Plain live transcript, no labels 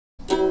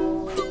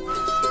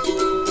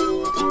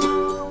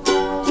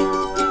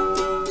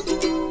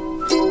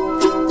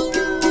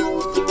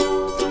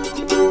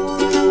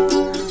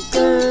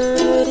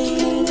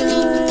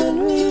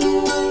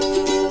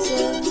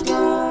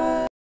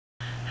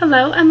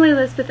Hello, I'm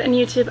Elizabeth on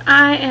YouTube.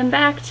 I am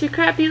back to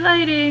crappy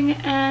lighting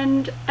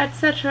and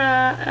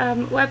etc.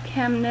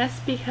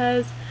 Webcamness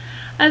because,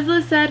 as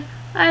Liz said,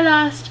 I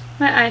lost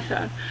my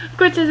iPhone. Of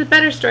course, there's a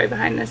better story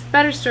behind this. The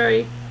better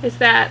story is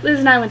that Liz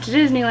and I went to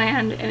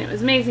Disneyland and it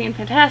was amazing and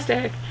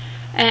fantastic,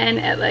 and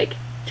at like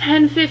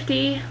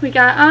 10:50 we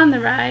got on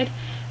the ride,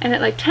 and at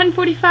like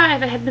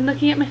 10:45 I had been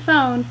looking at my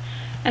phone,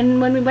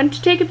 and when we went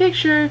to take a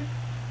picture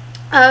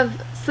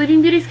of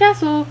Sleeping Beauty's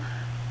castle,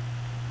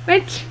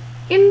 went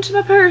into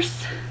my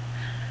purse,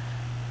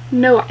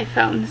 no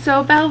iPhone.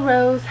 So Belle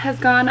Rose has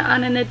gone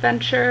on an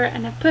adventure,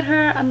 and I've put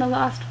her on the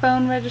lost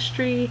phone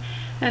registry,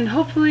 and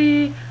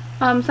hopefully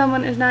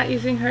someone is not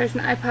using her as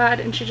an iPod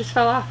and she just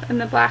fell off in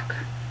the black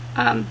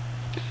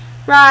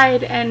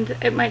ride, and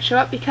it might show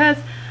up because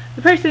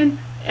the person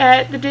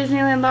at the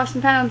Disneyland Lost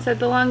and Found said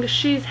the longest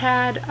she's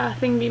had a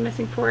thing be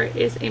missing for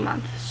is a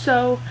month.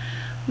 So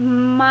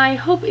my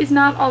hope is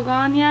not all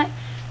gone yet.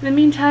 In the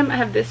meantime, I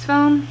have this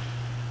phone.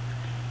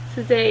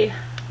 This is a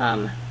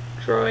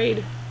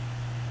Droid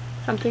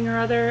something or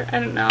other. I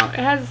don't know. It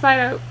has a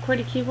slide-out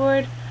QWERTY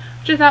keyboard,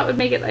 which I thought would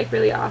make it like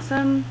really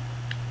awesome.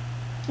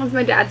 It was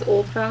my dad's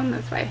old phone.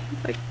 That's why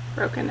it's like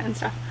broken and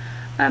stuff.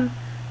 I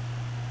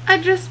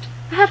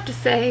have to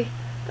say,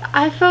 the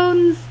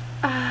iPhone's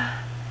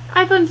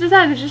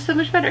design is just so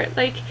much better.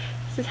 Like,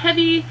 this is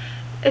heavy.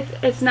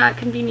 It's not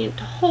convenient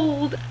to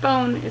hold. The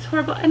phone is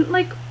horrible, and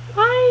like,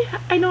 why?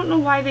 I don't know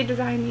why they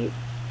designed these.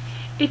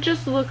 It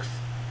just looks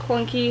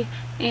clunky,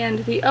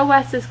 and the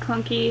OS is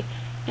clunky,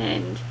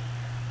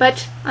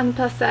 but on the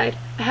plus side,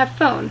 I have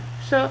phone,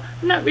 so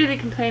I'm not really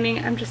complaining.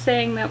 I'm just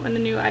saying that when the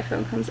new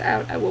iPhone comes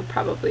out, I will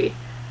probably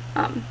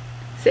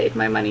save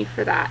my money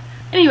for that.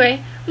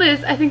 Anyway,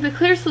 Liz, I think the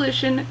clear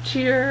solution to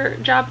your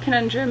job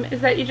conundrum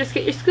is that you just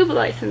get your scuba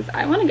license.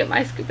 I want to get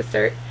my scuba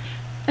cert,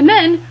 and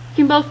then we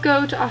can both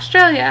go to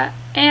Australia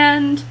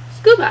and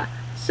scuba.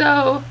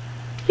 So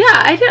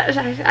yeah,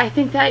 I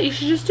think that you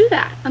should just do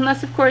that,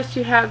 unless of course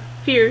you have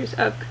fears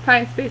of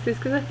confined spaces,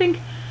 because I think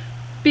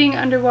being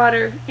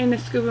underwater in a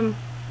scuba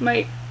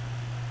might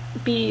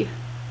be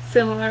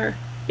similar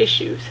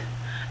issues.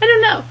 I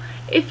don't know.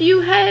 If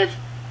you have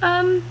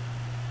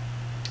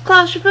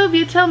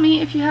claustrophobia, tell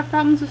me if you have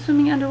problems with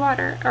swimming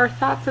underwater or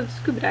thoughts of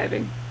scuba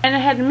diving. And I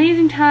had an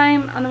amazing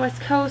time on the West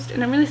Coast,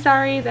 and I'm really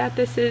sorry that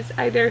this is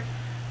either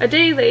a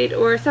day late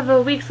or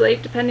several weeks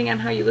late, depending on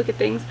how you look at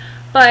things,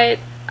 but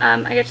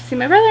I got to see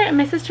my brother and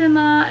my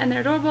sister-in-law and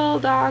their adorable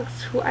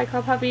dogs, who I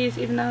call puppies,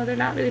 even though they're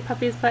not really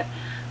puppies, but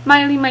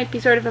Miley might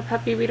be sort of a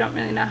puppy. We don't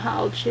really know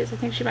how old she is. I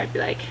think she might be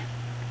like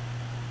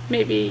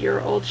maybe a year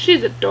old.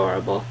 She's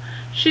adorable.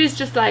 She's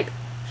just like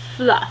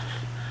fluff.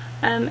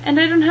 And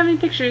I don't have any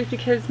pictures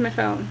because my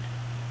phone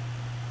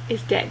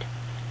is dead.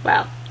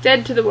 Well,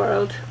 dead to the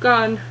world.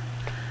 Gone.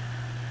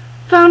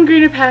 Found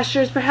greener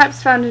pastures,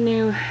 perhaps found a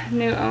new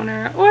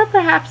owner, or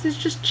perhaps it's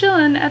just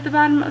chilling at the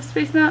bottom of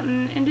Space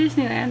Mountain in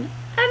Disneyland.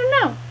 I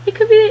don't know. It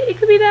could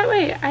be that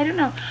way. I don't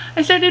know.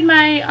 I started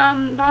my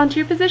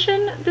volunteer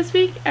position this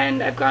week,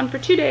 and I've gone for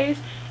 2 days,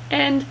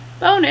 and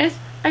bonus,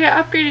 I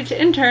got upgraded to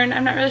intern.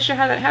 I'm not really sure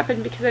how that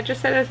happened because I just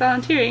said I was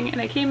volunteering,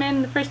 and I came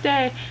in the first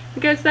day, and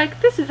the guy's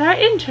like, "This is our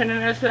intern,"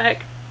 and I was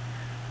like,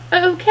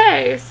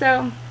 okay.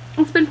 So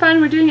it's been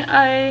fun. We're doing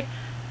a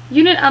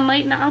unit on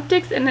light and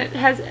optics, and it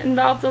has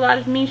involved a lot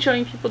of me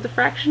showing people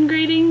diffraction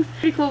gratings.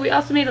 Pretty cool. We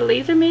also made a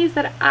laser maze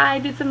that I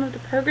did some of the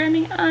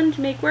programming on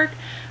to make work,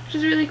 which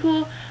is really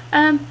cool.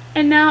 And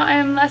now I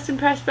am less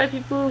impressed by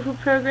people who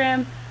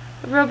program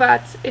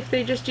robots if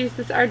they just use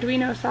this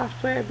Arduino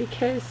software,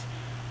 because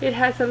it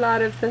has a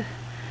lot of the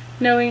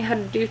knowing how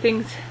to do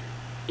things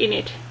in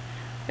it.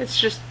 It's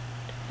just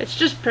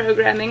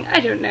programming. I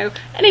don't know.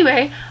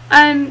 Anyway,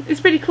 it's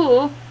pretty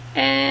cool,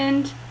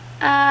 and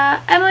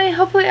Emily,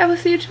 hopefully I will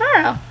see you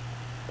tomorrow.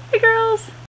 Bye, girls!